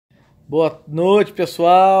Boa noite,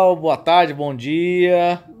 pessoal. Boa tarde, bom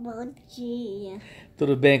dia. Bom dia.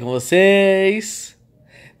 Tudo bem com vocês?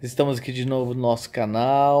 Estamos aqui de novo no nosso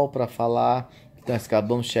canal para falar que nós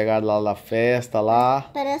acabamos de chegar lá na festa lá.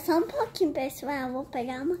 Espera só um pouquinho, pessoal. Eu vou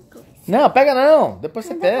pegar uma coisa. Não, pega não. Depois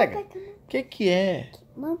você Mas eu pega. vou pegar O que é?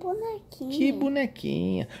 uma bonequinha. Que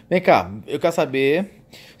bonequinha. Vem cá, eu quero saber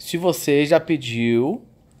se você já pediu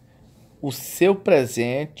o seu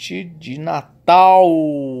presente de Natal.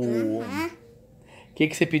 O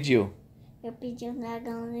que você pediu? Eu pedi um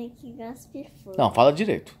dragãozinho que gospe fogo. Não, fala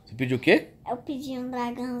direito. Você pediu o quê? Eu pedi um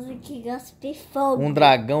dragãozinho que gospe fogo. Um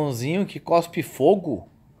dragãozinho que cospe fogo?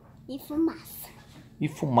 E fumaça. E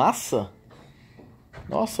fumaça?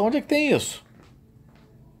 Nossa, onde é que tem isso?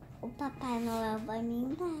 O Papai Noel vai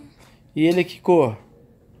me dar. E ele é que cor?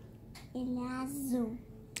 Ele é azul.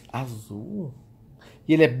 Azul?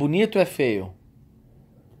 E ele é bonito ou é feio?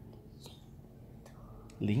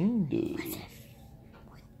 Lindo. Lindo.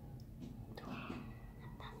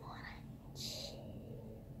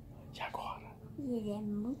 E agora? E ele é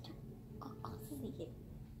muito cocôzinho.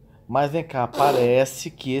 Mas vem cá, parece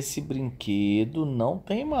que esse brinquedo não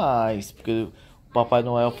tem mais. Porque o Papai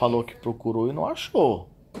Noel falou que procurou e não achou.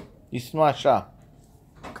 E se não achar?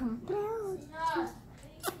 Compra outro.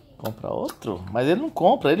 Compra outro? Mas ele não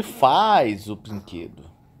compra, ele faz o brinquedo.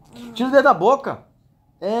 Tira o dedo da boca.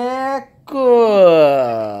 Eco!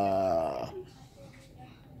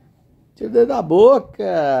 Tira o dedo da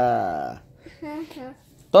boca.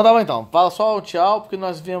 Então tá bom então. Fala só o tchau, porque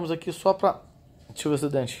nós viemos aqui só pra... Deixa eu ver seu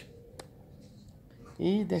dente.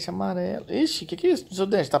 Ih, dente amarelo. Ixi, que é isso? Seu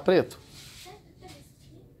dente tá preto?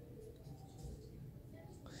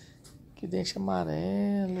 Que dente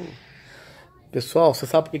amarelo. Pessoal, você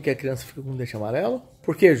sabe por que a criança fica com dente amarelo?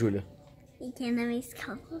 Por que, Júlia? E que não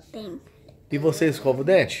escova o dente. E você escova o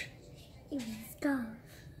dente? Escova.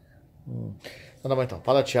 Então tá bom então.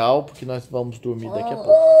 Fala tchau, porque nós vamos dormir daqui a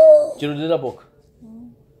pouco. Tira o dedo da boca.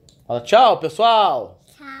 Fala tchau, pessoal.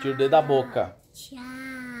 Tchau. Tira o dedo da boca.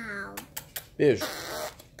 Tchau. Beijo.